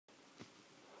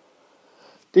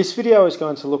This video is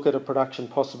going to look at a production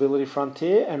possibility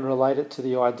frontier and relate it to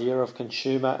the idea of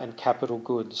consumer and capital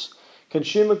goods.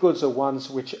 Consumer goods are ones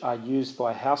which are used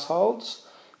by households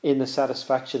in the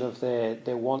satisfaction of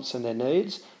their wants and their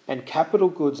needs, and capital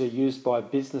goods are used by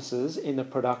businesses in the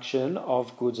production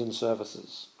of goods and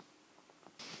services.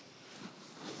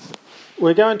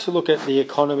 We're going to look at the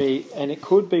economy, and it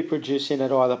could be producing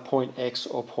at either point X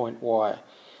or point Y.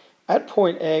 At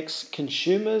point X,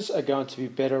 consumers are going to be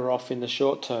better off in the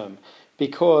short term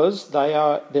because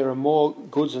there are more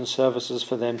goods and services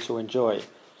for them to enjoy.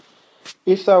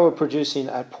 If they were producing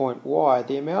at point Y,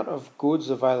 the amount of goods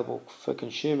available for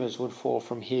consumers would fall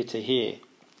from here to here.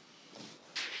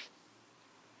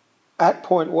 At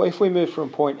point Y, if we move from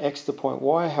point X to point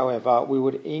Y, however, we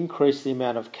would increase the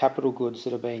amount of capital goods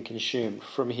that are being consumed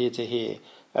from here to here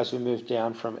as we move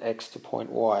down from X to point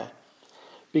Y.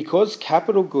 Because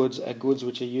capital goods are goods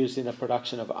which are used in the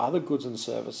production of other goods and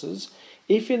services,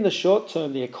 if in the short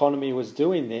term the economy was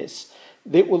doing this,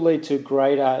 it will lead to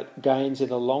greater gains in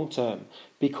the long term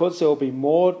because there will be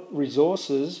more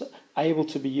resources able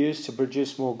to be used to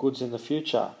produce more goods in the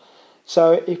future.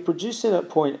 So if producing at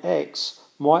point X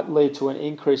might lead to an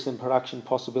increase in production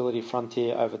possibility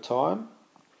frontier over time,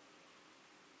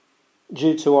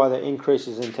 due to either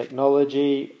increases in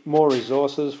technology, more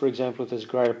resources, for example, if there's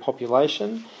greater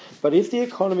population. But if the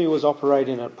economy was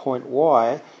operating at point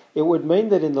Y, it would mean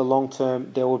that in the long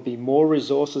term there would be more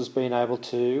resources being able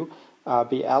to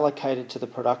be allocated to the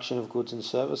production of goods and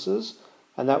services,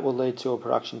 and that will lead to a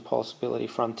production possibility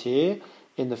frontier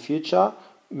in the future,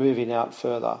 moving out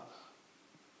further.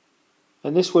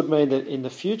 And this would mean that in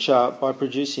the future, by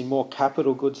producing more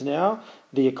capital goods now,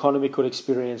 the economy could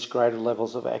experience greater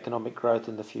levels of economic growth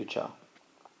in the future.